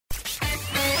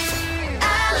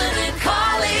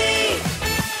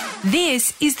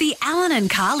This is the Alan and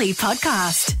Carly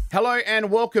podcast. Hello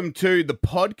and welcome to the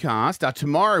podcast.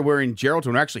 Tomorrow we're in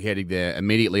Geraldton. We're actually heading there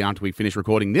immediately after we finish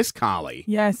recording this, Carly.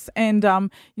 Yes, and you know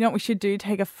what we should do?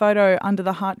 Take a photo under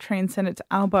the heart tree and send it to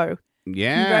Albo.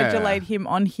 Yeah. Congratulate him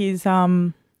on his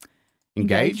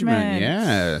engagement.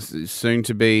 Yeah. Soon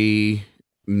to be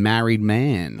married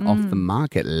man off the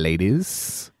market,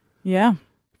 ladies. Yeah.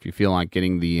 If you feel like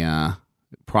getting the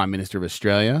Prime Minister of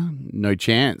Australia, no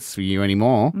chance for you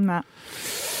anymore. Nah.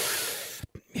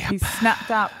 Yep. He's snapped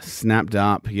up. Snapped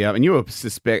up, yeah. And you were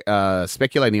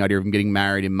speculating the idea of him getting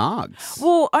married in Mugs.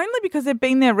 Well, only because they've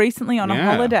been there recently on a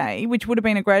holiday, which would have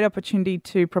been a great opportunity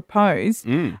to propose.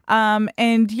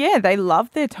 And yeah, they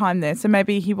loved their time there. So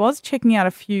maybe he was checking out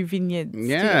a few vineyards to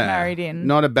get married in.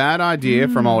 Not a bad idea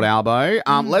from old Albo.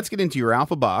 Let's get into your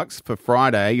Alpha Bucks for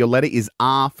Friday. Your letter is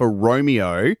R for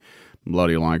Romeo.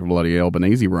 Bloody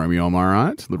Albanese Romeo, am I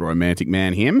right? The romantic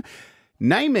man, him.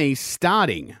 Name me,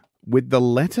 starting with the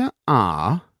letter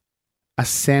R, a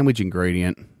sandwich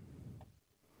ingredient.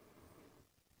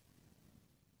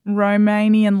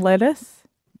 Romanian lettuce.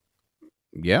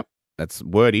 Yep, that's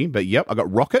wordy, but yep, I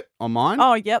got rocket on mine.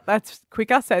 Oh, yep, that's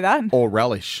quicker. Say that. Or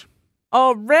relish.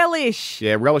 Oh, relish.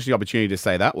 Yeah, relish the opportunity to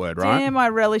say that word, right? Damn, I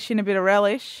relish in a bit of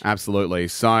relish. Absolutely.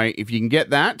 So if you can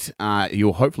get that,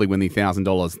 you'll hopefully win the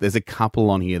 $1,000. There's a couple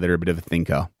on here that are a bit of a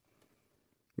thinker.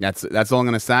 That's all I'm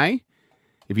going to say.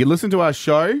 If you listen to our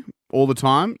show all the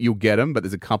time, you'll get them, but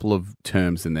there's a couple of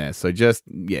terms in there. So just,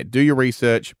 do your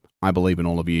research. I believe in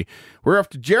all of you. We're off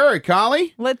to Jero,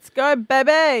 Carly. Let's go,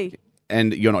 baby.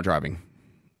 And you're not driving.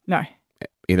 No.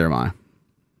 Either am I.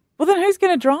 Well, then who's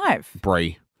going to drive?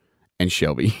 Bree and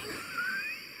Shelby.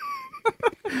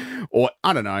 Or,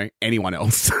 I don't know, anyone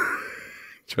else.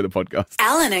 Enjoy the podcast.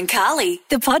 Alan and Carly,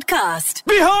 the podcast.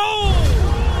 Behold!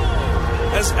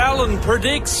 As Alan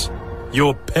predicts,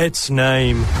 your pet's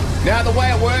name. Now, the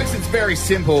way it works, it's very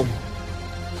simple.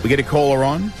 We get a caller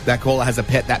on. That caller has a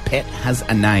pet. That pet has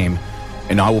a name.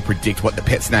 And I will predict what the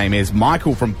pet's name is.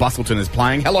 Michael from Bustleton is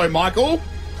playing. Hello, Michael.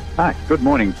 Hi, good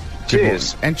morning.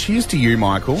 Cheers. And cheers to you,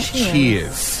 Michael.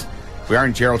 Cheers. We are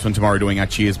in Geraldton tomorrow doing our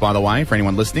cheers, by the way. For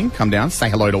anyone listening, come down, say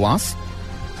hello to us.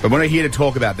 But we're not here to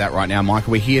talk about that right now,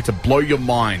 Michael. We're here to blow your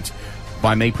mind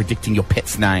by me predicting your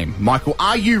pet's name. Michael,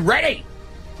 are you ready?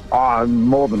 I'm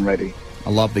more than ready. I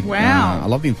love the I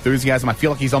love the enthusiasm. I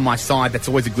feel like he's on my side. That's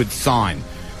always a good sign.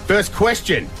 First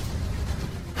question.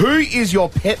 Who is your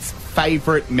pet's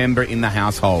favourite member in the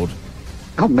household?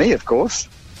 Oh, me, of course.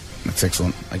 That's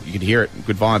excellent. You could hear it.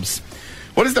 Good vibes.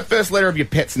 What is the first letter of your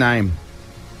pet's name?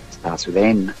 Starts with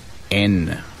N.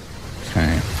 N.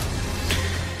 Okay.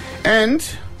 And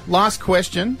last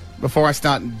question, before I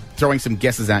start throwing some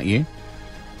guesses at you.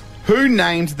 Who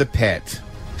named the pet?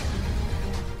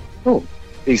 Oh,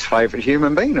 his favourite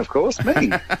human being, of course,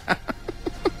 me.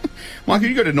 Michael,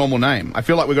 you got a normal name. I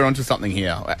feel like we got onto something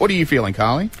here. What are you feeling,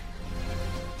 Carly?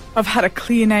 I've had a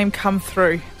clear name come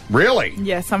through. Really?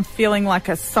 Yes, I'm feeling like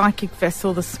a psychic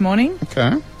vessel this morning.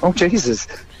 Okay. Oh, Jesus.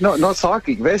 Not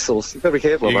psychic vessels. You've got to be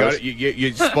careful of those.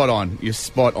 You're spot on. You're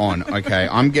spot on. Okay.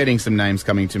 I'm getting some names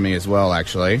coming to me as well,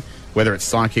 actually. Whether it's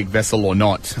psychic vessel or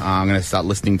not. I'm going to start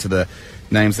listening to the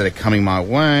names that are coming my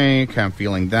way. Okay, I'm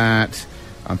feeling that.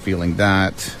 I'm feeling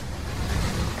that.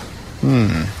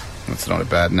 That's not a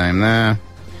bad name there.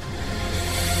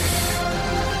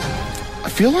 I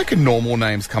feel like a normal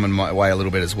name's coming my way a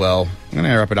little bit as well. I'm going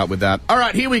to wrap it up with that. All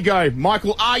right, here we go.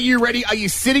 Michael, are you ready? Are you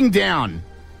sitting down?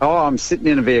 Oh, I'm sitting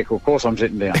in a vehicle. Of course I'm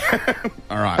sitting down.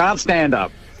 All right. Can't stand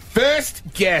up. First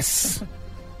guess.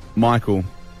 Michael,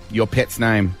 your pet's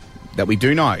name that we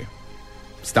do know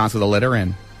starts with a letter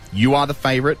N. You are the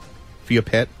favourite for your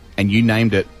pet, and you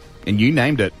named it.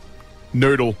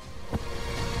 Noodle.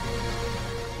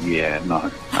 Yeah,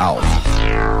 no.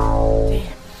 Oh.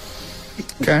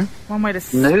 Okay. One way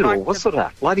to Noodle? What sort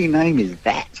of bloody name is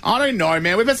that? I don't know,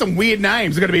 man. We've had some weird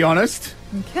names, I've got to be honest.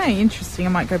 Okay, interesting. I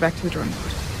might go back to the drawing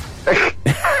board.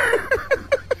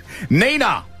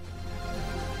 Nina.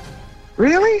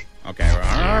 Really? Okay.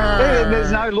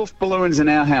 There's no Luft balloons in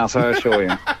our house, I assure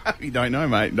you. You don't know,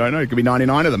 mate. Don't know. It could be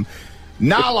 99 of them.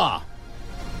 Nala.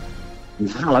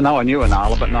 Nala, no, I knew a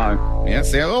Nala, but no. Yeah,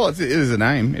 see, well, it is a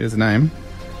name. It is a name.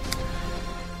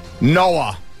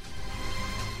 Noah.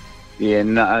 Yeah,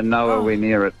 nowhere we're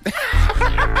near it. He's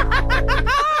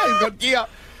got gear.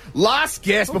 Last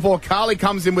guess before Carly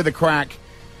comes in with a crack.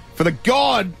 For the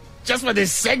God, just for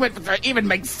this segment to even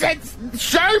make sense,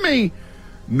 show me.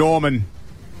 Norman.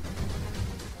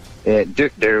 Yeah,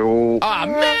 Duke Daryl. Ah,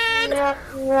 man!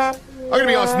 I'm going to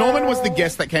be honest, Norman was the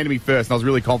guest that came to me first, and I was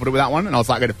really confident with that one, and I was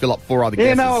like, I'm going to fill up 4 other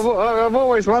guesses. Yeah, no, I've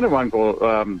always wanted one called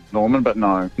Norman, but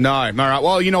no. No, all right.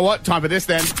 Well, you know what? Time for this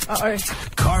then. Uh-oh.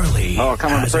 Carly. Oh,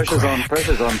 come on, the has a pressure's on, crack.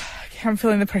 pressure's on. I'm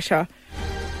feeling the pressure.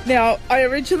 Now, I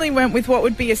originally went with what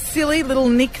would be a silly little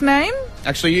nickname.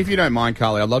 Actually, if you don't mind,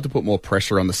 Carly, I'd love to put more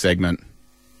pressure on the segment.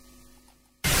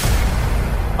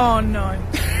 Oh, no.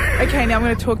 Okay, now I'm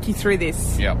going to talk you through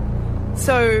this. Yep.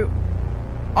 So,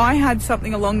 I had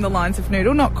something along the lines of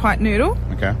Noodle, not quite Noodle,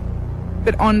 Okay.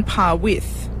 but on par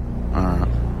with. All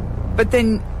right. But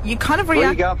then you kind of Well, you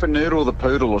react. going for Noodle the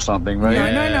Poodle or something, right? No,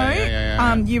 Yeah, no.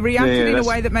 yeah. You reacted Yeah, in a that's-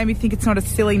 way that made me think it's not a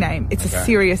silly name. It's Okay. a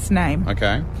serious name.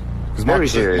 Okay. Because Very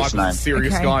serious Michael's a name.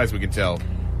 serious Okay. guy, as we can tell.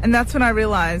 And that's when I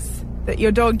realised that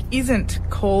your dog isn't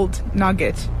called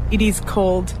Nugget. It is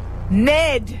called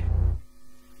Ned.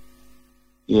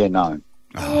 Yeah, no.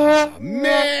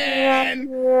 Man!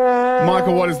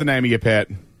 Michael, what is the name of your pet?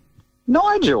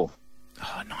 Nigel.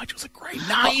 Oh, Nigel's a great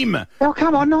name. Oh,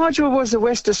 come on. Nigel was the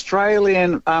West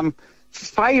Australian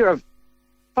favourite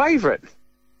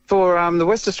for the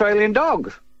West Australian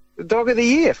dog. The dog of the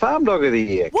year, farm dog of the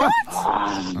year. What?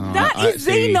 Oh, That I is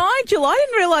the see. Nigel. I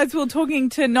didn't realise we were talking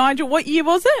to Nigel. What year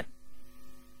was it?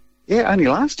 Yeah, only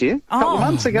last year. A couple of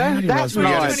months ago. man, I didn't That's realise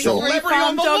we had a Nigel. celebrity Farm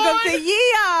on the dog line. of the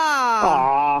year.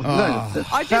 Oh,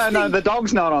 I just no, think- the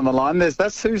dog's not on the line.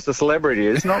 That's who's the celebrity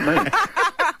is, not me.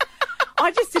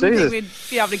 I just didn't Jesus. think we'd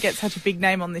be able to get such a big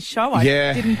name on this show. I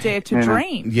Yeah. didn't dare to Yeah.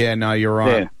 dream. Yeah, no, you're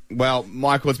right. Yeah. Well,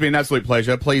 Michael, it's been an absolute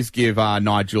pleasure. Please give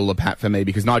Nigel a pat for me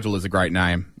because Nigel is a great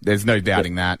name. There's no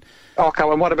doubting that. Oh, come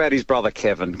on. What about his brother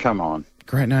Kevin? Come on.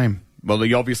 Great name. Well,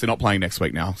 you're obviously not playing next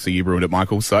week now, so you ruined it,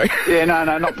 Michael. So Yeah, no,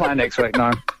 not playing next week,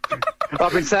 no.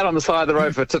 I've been sat on the side of the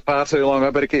road for far too long. I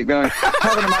better keep going.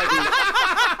 Have an amazing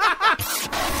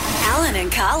Alan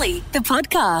and Carly, the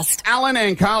podcast. Alan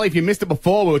and Carly, if you missed it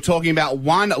before, we were talking about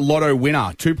one lotto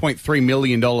winner, $2.3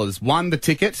 million. Won the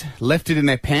ticket, left it in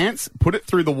their pants, put it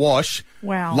through the wash.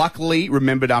 Wow. Luckily,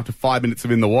 remembered after 5 minutes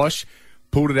of in the wash,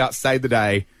 pulled it out, saved the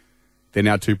day. They're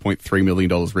now $2.3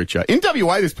 million richer. In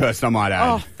WA, this person, I might add.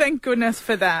 Oh, thank goodness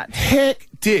for that. Heck,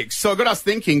 Dick. So it got us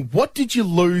thinking, what did you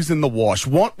lose in the wash?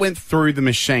 What went through the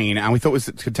machine? And we thought we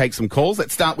could take some calls.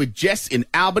 Let's start with Jess in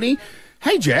Albany.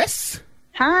 Hey, Jess.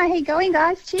 Hi, how you going,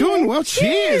 guys? Cheers. Doing well.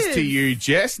 Cheers Cheers. to you,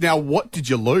 Jess. Now, what did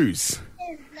you lose?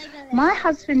 My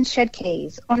husband's shed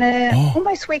keys on a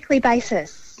almost weekly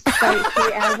basis. So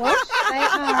through our wash, they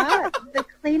are the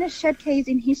cleanest shed keys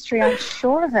in history. I'm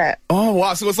sure of it. Oh,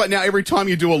 wow. So it's like now every time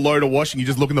you do a load of washing, you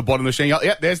just look in the bottom of the machine. You're like,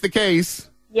 yep, there's the keys.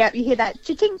 Yep, you hear that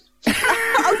ching.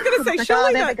 I was going to say, Oh,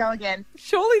 surely there we that, go again.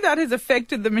 surely that has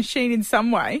affected the machine in some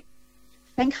way.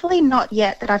 Thankfully, not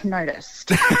yet that I've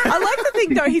noticed. I like to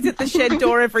think, though, he's at the shed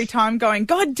door every time going,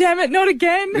 God damn it, not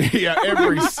again. Yeah,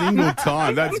 every single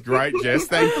time. That's great, Jess.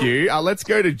 Thank you. Let's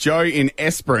go to Joe in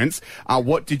Esperance.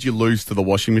 What did you lose to the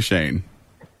washing machine?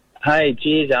 Hey,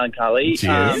 cheers, Alan Carly.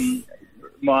 Cheers.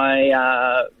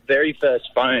 My very first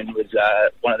phone was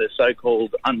one of the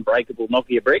so-called unbreakable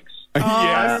Nokia bricks. Oh,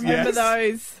 I remember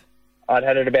those. I'd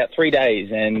had it about 3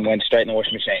 days and went straight in the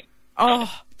washing machine.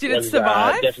 Oh, did it Was,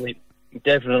 survive?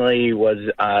 definitely was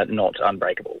not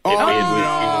unbreakable. Oh,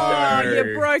 Oh, no.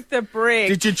 you broke the brick.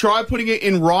 Did you try putting it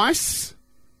in rice?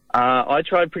 I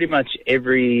tried pretty much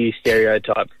every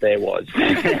stereotype there was.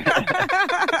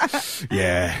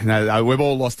 Yeah. No, we've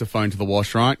all lost a phone to the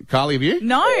wash, right? Carly, have you?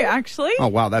 No, actually. Oh,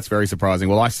 wow, that's very surprising.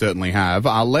 Well, I certainly have.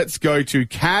 Let's go to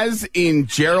Kaz in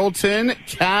Geraldton.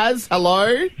 Kaz,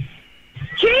 hello.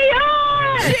 Cheers!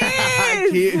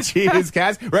 Cheers,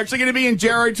 Kaz. We're actually going to be in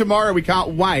Gero tomorrow. We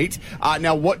can't wait.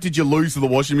 Now, what did you lose to the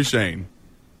washing machine?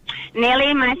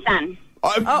 Nelly, my son.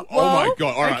 Oh, well, my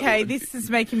God. All right. Okay, this is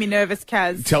making me nervous,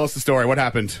 Kaz. Tell us the story. What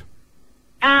happened?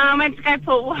 Went to go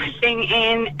put washing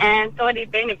in and thought he'd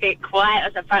been a bit quiet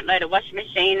as a front loader washing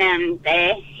machine, and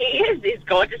there he is, his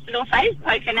gorgeous little face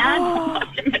poking out of the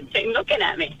washing machine looking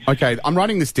at me. Okay, I'm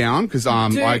writing this down because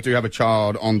I do have a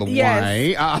child on the Yes.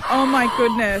 way. Oh, my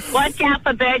goodness. Watch out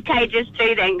for bird cages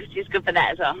too then, because she's good for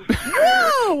that as well.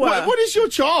 No! What is your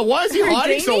child? Why is he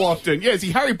hiding so Houdini? often? Yeah, is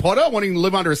he Harry Potter wanting to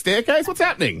live under a staircase? What's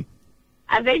happening?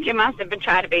 I think you must have been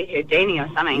trying to be Houdini or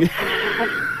something.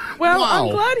 Well, Wow.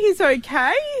 I'm glad he's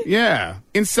okay. Yeah.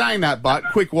 In saying that, but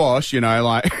quick wash,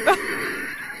 like,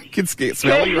 kids get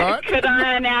smelly, right? Could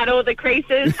iron out all the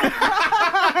creases.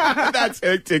 That's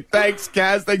hectic. Thanks,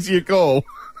 Kaz. Thanks for your call.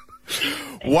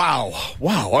 Wow.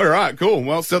 All right, cool.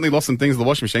 Well, certainly lost some things in the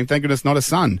washing machine. Thank goodness not a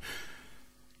son.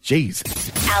 Jeez.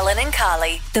 Alan and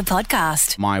Carly, the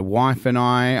podcast. My wife and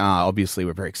I, obviously,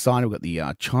 we're very excited. We've got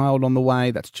the child on the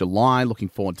way. That's July. Looking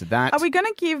forward to that. Are we going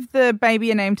to give the baby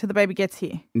a name till the baby gets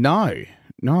here? No.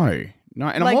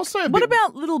 And I'm also what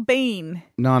about little Bean?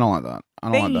 No, I don't like that.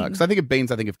 I don't like that. Bean. Because I think of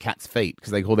beans, I think of cats' feet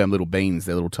because they call them little beans,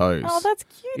 their little toes. Oh, that's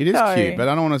cute, It is though. cute, but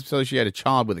I don't want to associate a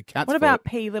child with a cat's What foot. about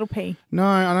P, little P? No,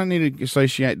 I don't need to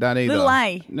associate that either. Little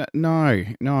A?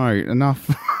 No, enough.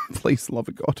 Please, love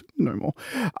of God, no more.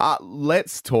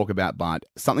 Let's talk about Bud.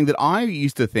 Something that I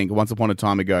used to think once upon a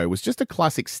time ago was just a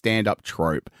classic stand-up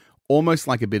trope, almost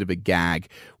like a bit of a gag,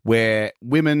 where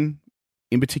women,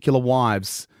 in particular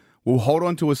wives, will hold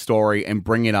on to a story and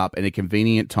bring it up at a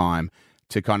convenient time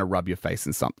to kind of rub your face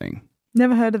in something.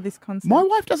 Never heard of this concept. My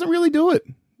wife doesn't really do it.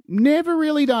 Never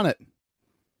really done it.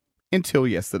 Until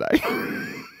yesterday.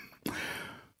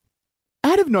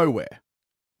 Out of nowhere,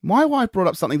 my wife brought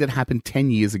up something that happened 10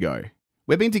 years ago.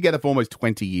 We've been together for almost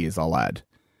 20 years, I'll add.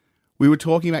 We were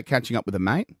talking about catching up with a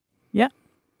mate. Yeah.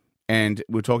 And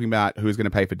we were talking about who was going to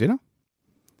pay for dinner.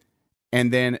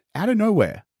 And then, out of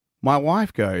nowhere, my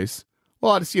wife goes,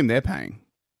 well, I'd assume they're paying.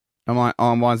 I'm like,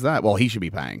 oh, and why is that? Well, he should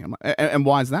be paying. I'm like, and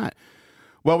why is that?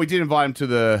 Well, we did invite him to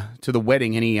the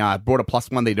wedding, and he brought a plus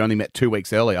one that he'd only met 2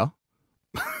 weeks earlier.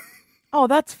 Oh,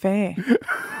 that's fair.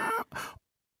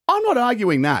 I'm not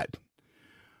arguing that.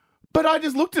 But I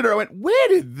just looked at her and went, where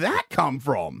did that come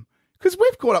from? Because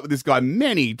we've caught up with this guy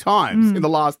many times in the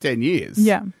last 10 years.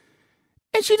 Yeah.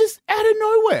 And she just, out of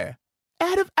nowhere,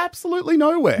 out of absolutely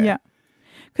nowhere. Yeah.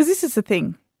 Because this is the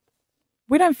thing.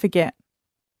 We don't forget.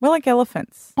 We're like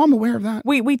elephants. I'm aware of that.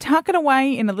 We tuck it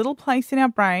away in a little place in our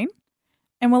brain,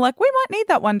 and we're like, we might need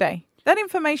that one day. That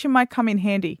information might come in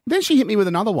handy. Then she hit me with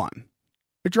another one.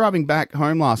 We're driving back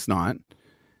home last night,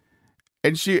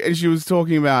 and she was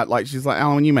talking about, like, she's like,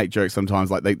 Alan, when you make jokes sometimes,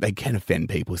 like, they can offend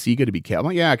people, so you got to be careful. I'm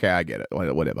like, yeah, okay, I get it,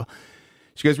 whatever.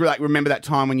 She goes, like, remember that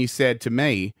time when you said to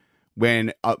me,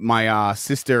 when my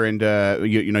sister and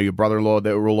your brother-in-law,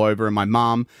 they were all over, and my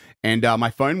mum, and my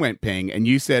phone went ping, and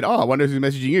you said, oh, I wonder who's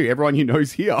messaging you. Everyone you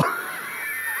know's here.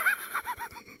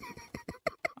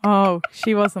 Oh,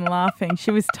 she wasn't laughing. She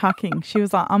was tucking. She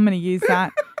was like, I'm going to use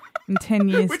that in 10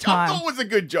 years' Which time. I thought was a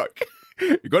good joke.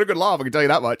 You got a good laugh, I can tell you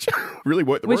that much. Really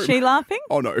worked the room. Was she laughing?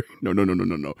 Oh, no. And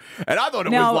I thought it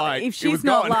Now, was like, if it was she's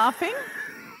not gone. laughing,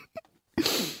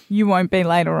 you won't be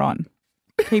later on.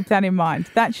 Keep that in mind.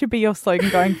 That should be your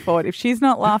slogan going forward. If she's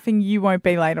not laughing, you won't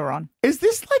be later on. Is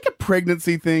this like a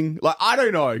pregnancy thing? Like, I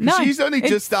don't know. 'Cause No, she's only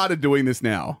it's- just started doing this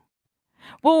now.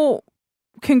 Well,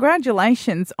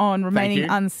 congratulations on remaining you.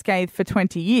 unscathed for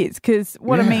 20 years. Because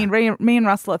what I mean, me and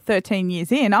Russell are 13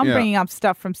 years in. I'm Yeah. bringing up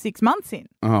stuff from 6 months in.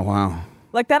 Oh, wow.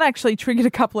 Like, that actually triggered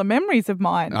a couple of memories of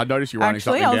mine. I noticed you writing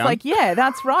Actually, something I was down. like, yeah,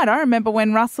 that's right. I remember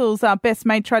when Russell's best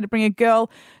mate tried to bring a girl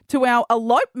to our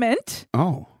elopement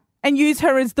Oh. and use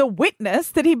her as the witness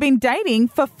that he'd been dating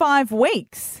for 5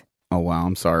 weeks. Oh, wow.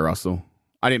 I'm sorry, Russell.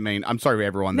 I didn't mean, I'm sorry for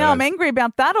everyone Now that I'm has- angry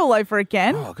about that all over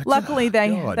again. Oh, God. Luckily,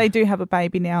 God. they do have a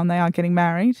baby now and they are getting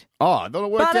married. Oh, I thought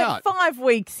it worked But out. at 5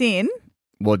 weeks in,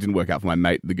 Well, it didn't work out for my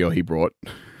mate, the girl he brought.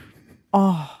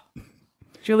 oh,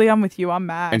 Julia, I'm with you. I'm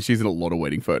mad. And she's in a lot of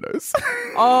wedding photos.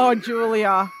 Oh,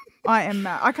 Julia, I am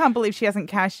mad. I can't believe she hasn't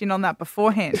cashed in on that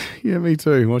beforehand. Yeah, me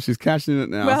too. Well, she's cashing in it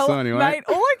now. Well, So anyway. mate,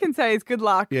 all I can say is good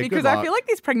luck Yeah, good because I luck. feel like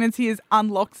this pregnancy has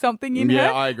unlocked something in her.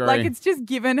 Yeah, I agree. Like, it's just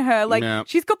given her, like, Yeah.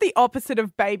 she's got the opposite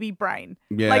of baby brain.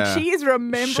 Yeah. Like, she is Sharp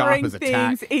remembering as a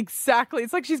things tack. exactly.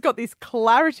 It's like she's got this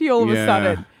clarity all of a Yeah.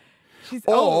 sudden. She's,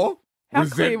 Or how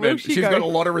clear will resentment. she She's go? got a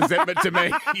lot of resentment to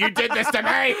me. You did this to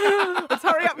me. Let's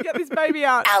hurry up and get this baby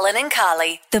out. Alan and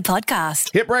Carly, the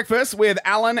podcast. Hit breakfast with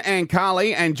Alan and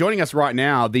Carly, and joining us right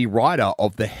now, the writer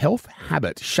of The Health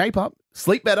Habit. Shape up,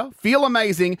 sleep better, feel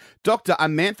amazing, Dr.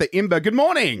 Amantha Imber. Good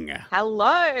morning.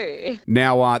 Hello.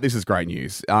 Now, this is great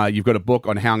news. You've got a book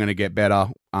on how I'm going to get better,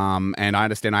 and I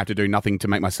understand I have to do nothing to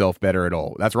make myself better at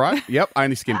all. That's right? Yep, I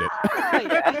only skimmed it.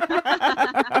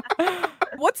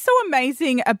 What's so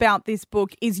amazing about this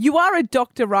book is you are a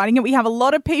doctor writing it. We have a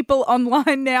lot of people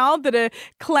online now that are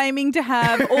claiming to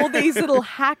have all these little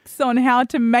hacks on how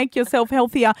to make yourself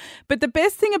healthier. But the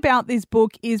best thing about this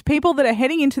book is people that are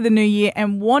heading into the new year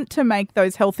and want to make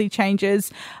those healthy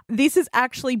changes. This is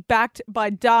actually backed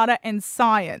by data and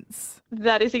science.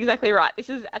 That is exactly right. This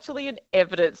is actually an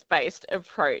evidence-based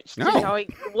approach to Oh.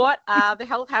 knowing what are the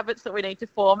health habits that we need to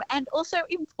form, and also,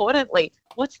 importantly,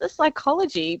 what's the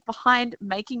psychology behind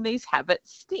making these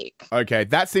habits stick. Okay,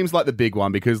 that seems like the big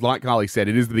one because, like Carly said,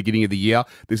 it is the beginning of the year.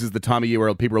 This is the time of year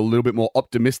where people are a little bit more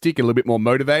optimistic and a little bit more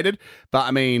motivated. But,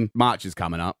 I mean, March is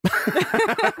coming up.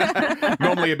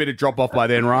 Normally a bit of drop-off by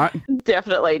then, right?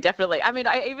 Definitely. I mean,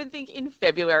 I even think in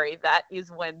February, that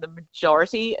is when the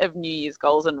majority of New Year's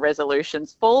goals and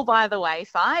resolutions fall by the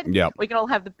wayside. Yep. We can all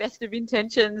have the best of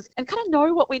intentions and kind of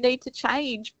know what we need to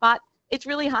change, but it's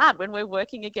really hard when we're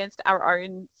working against our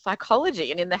own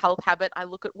psychology. And in the health habit, I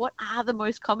look at what are the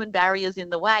most common barriers in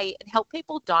the way and help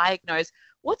people diagnose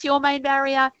what's your main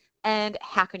barrier and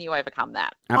how can you overcome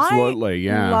that? Absolutely,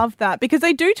 I love that because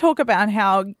they do talk about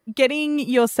how getting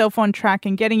yourself on track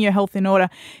and getting your health in order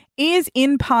is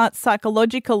in part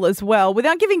psychological as well.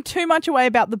 Without giving too much away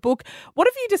about the book, what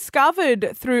have you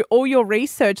discovered through all your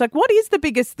research? Like, what is the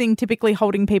biggest thing typically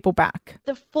holding people back?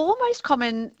 The 4 most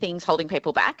common things holding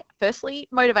people back. Firstly,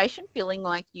 motivation, feeling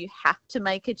like you have to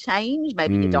make a change.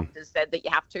 Maybe your doctor said that you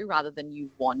have to rather than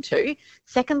you want to.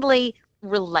 Secondly,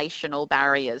 relational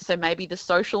barriers. So maybe the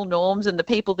social norms and the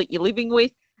people that you're living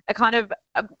with are kind of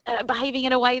behaving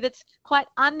in a way that's quite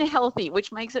unhealthy,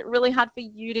 which makes it really hard for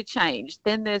you to change.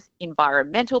 Then there's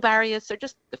environmental barriers, so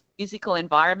just the physical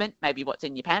environment, maybe what's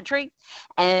in your pantry,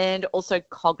 and also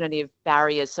cognitive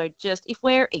barriers. So just if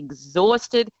we're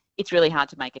exhausted, it's really hard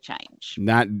to make a change.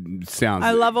 That sounds I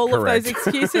love all correct. of those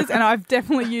excuses, and I've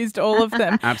definitely used all of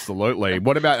them. Absolutely.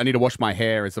 What about I need to wash my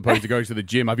hair as opposed to go to the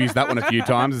gym? I've used that one a few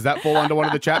times. Does that fall under one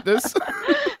of the chapters?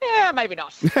 Yeah, maybe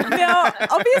not. Now,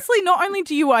 obviously, not only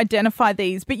do you identify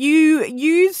these, but you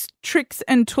use tricks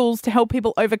and tools to help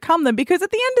people overcome them because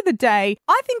at the end of the day,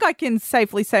 I think I can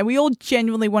safely say we all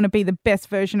genuinely want to be the best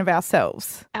version of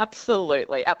ourselves.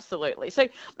 Absolutely. So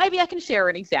maybe I can share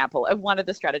an example of one of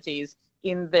the strategies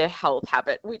in the health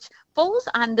habit, which falls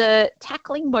under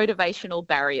tackling motivational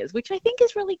barriers, which I think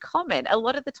is really common. A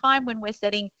lot of the time when we're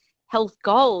setting health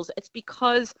goals, it's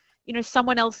because,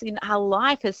 someone else in our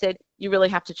life has said, you really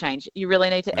have to change. You really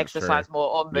need to exercise more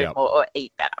or move more or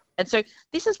eat better. And so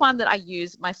this is one that I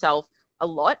use myself a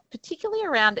lot, particularly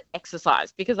around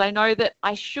exercise, because I know that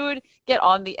I should get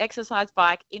on the exercise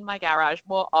bike in my garage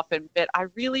more often, but I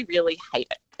really, really hate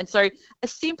it. And so a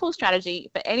simple strategy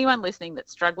for anyone listening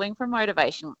that's struggling for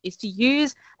motivation is to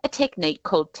use a technique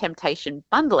called temptation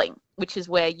bundling, which is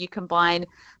where you combine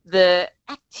the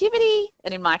activity,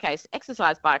 and in my case,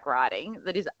 exercise bike riding,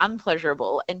 that is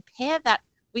unpleasurable and pair that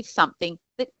with something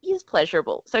that is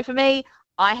pleasurable. So for me,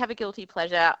 I have a guilty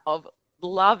pleasure of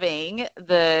loving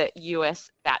the US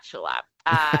Bachelor.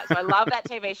 So I love that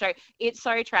TV show. It's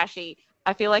so trashy.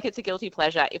 I feel like it's a guilty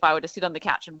pleasure if I were to sit on the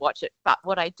couch and watch it. But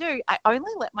what I do, I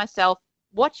only let myself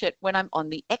watch it when I'm on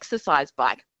the exercise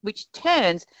bike, which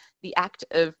turns the act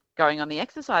of going on the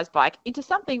exercise bike into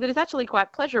something that is actually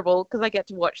quite pleasurable because I get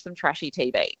to watch some trashy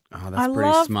TV. Oh, that's I pretty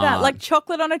love smart. that, like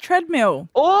chocolate on a treadmill.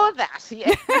 Or that,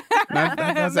 yeah.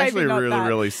 That's Maybe actually not really, that.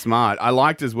 really smart. I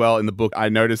liked as well in the book, I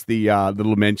noticed the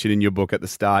little mention in your book at the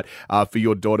start for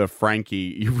your daughter,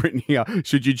 Frankie. You've written here,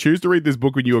 should you choose to read this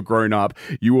book when you are grown up,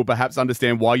 you will perhaps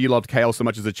understand why you loved kale so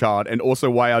much as a child and also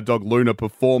why our dog Luna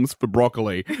performs for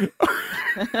broccoli.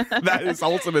 That is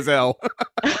wholesome as hell.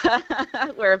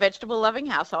 We're a vegetable-loving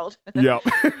household. Yep.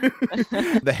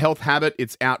 The Health Habit,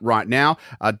 it's out right now.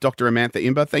 Dr. Amantha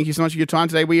Imber, thank you so much for your time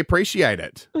today. We appreciate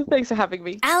it. Thanks for having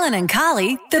me. Alan and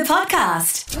Carly, the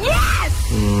podcast.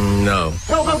 No.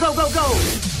 Go, go, go, go, go.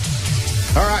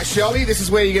 All right, Shelby, this is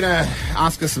where you're going to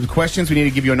ask us some questions. We need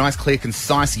to give you a nice, clear,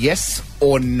 concise yes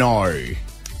or no.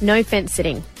 No fence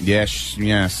sitting. Yes. Don't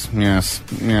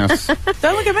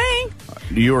look at me.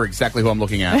 You are exactly who I'm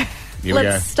looking at. Here we go.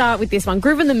 Let's start with this one.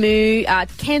 Groove and the Moo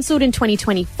cancelled in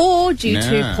 2024 due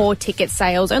to poor ticket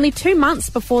sales, only 2 months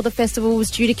before the festival was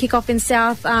due to kick off in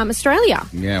South Australia.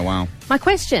 Yeah, wow. My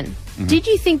question, did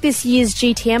you think this year's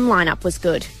GTM lineup was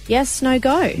good? Yes, no,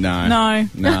 go? No.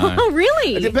 Oh,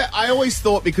 really? But I always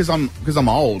thought because I'm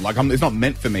old, like it's not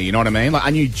meant for me. You know what I mean? Like I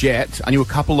knew Jet, I knew a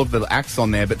couple of the acts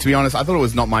on there, but to be honest, I thought it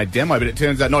was not my demo. But it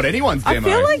turns out not anyone's demo.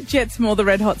 I feel like Jet's more the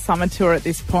Red Hot Summer Tour at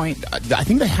this point. I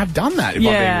think they have done that. If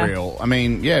I'm being real, I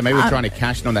mean, maybe we're trying to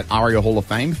cash in on that ARIA Hall of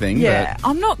Fame thing. Yeah, but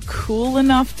I'm not cool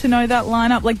enough to know that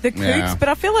lineup, like the Kooks, Yeah. but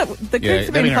I feel like the Kooks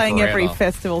have they've been been playing around every forever.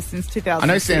 festival since 2000. I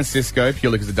know San Cisco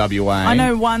purely because of WA. I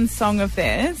know one song of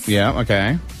theirs. Yeah.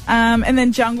 Okay. And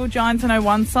then Jungle Giants, I know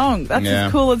one song. That's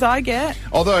as cool as I get.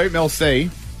 Although Mel C,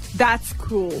 That's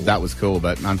cool. that was cool,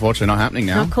 but unfortunately not happening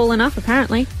now. Not cool enough,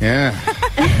 apparently. Yeah.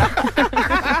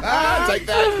 Take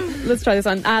that. Let's try this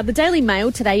one. The Daily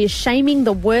Mail today is shaming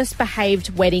the worst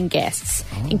behaved wedding guests,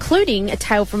 including a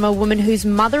tale from a woman whose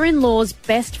mother-in-law's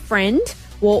best friend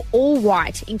wore all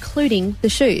white, including the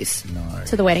shoes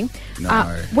to the wedding.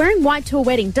 No. Wearing white to a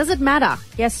wedding, does it matter?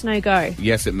 Yes, no, go.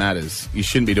 Yes, it matters. You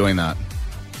shouldn't be doing that.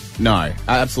 No,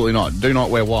 absolutely not. Do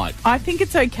not wear white. I think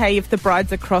it's okay if the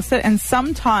brides across it, and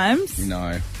sometimes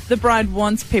No. the bride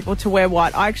wants people to wear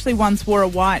white. I actually once wore a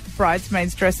white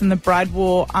bridesmaid's dress and the bride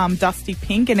wore dusty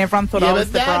pink and everyone thought I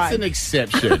was the bride. That's an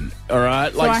exception, all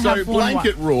right? So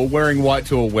blanket rule, wearing white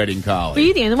to a wedding, Carly. Were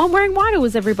you the only one wearing white or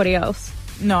was everybody else?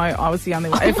 No, I was the only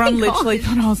one. Everyone literally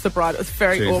thought I was the bride. It was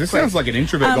very awkward. This sounds like an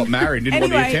introvert got married and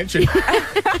didn't want the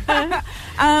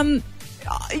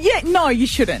attention. No, you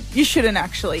shouldn't. You shouldn't,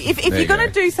 actually. If you're going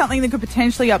to do something that could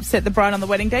potentially upset the bride on the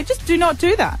wedding day, just do not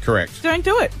do that. Correct. Don't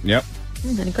do it. Yep.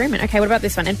 An agreement. Okay, what about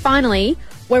this one? And finally,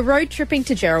 we're road tripping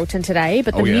to Geraldton today,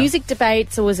 but the music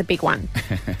debate's always a big one.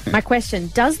 My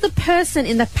question, does the person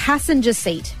in the passenger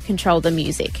seat control the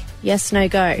music? Yes, no,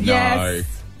 go. Yes.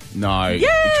 No.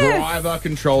 Yes. The driver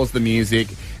controls the music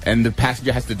and the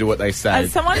passenger has to do what they say.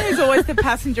 As someone who's always the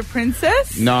passenger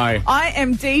princess, no. I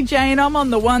am DJing. I'm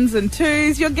on the ones and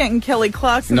twos. You're getting Kelly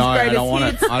Clarkson's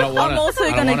greatest hits. I'm also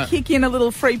going to kick in a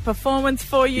little free performance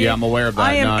for you. Yeah, I'm aware of that.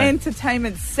 I am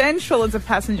entertainment central as a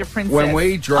passenger princess. When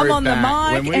we drove I'm on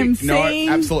back, the mic, MC. No,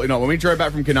 absolutely not. When we drove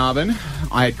back from Carnarvon,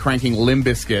 I had cranking Limp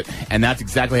Bizkit, and that's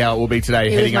exactly how it will be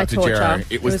today, heading up to Jero.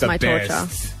 It was the my best.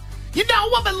 Torture. You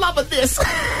know, I'm in love with this.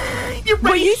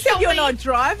 You said you're not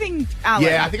driving, Alan.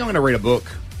 Yeah, I think I'm going to read a book.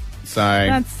 So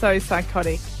that's so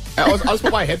psychotic. I'll just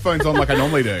put my headphones on like I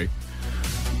normally do.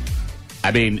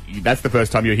 I mean, that's the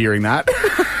first time you're hearing that.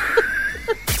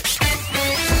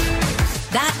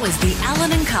 That was the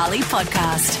Alan and Carly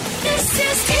podcast. This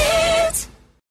is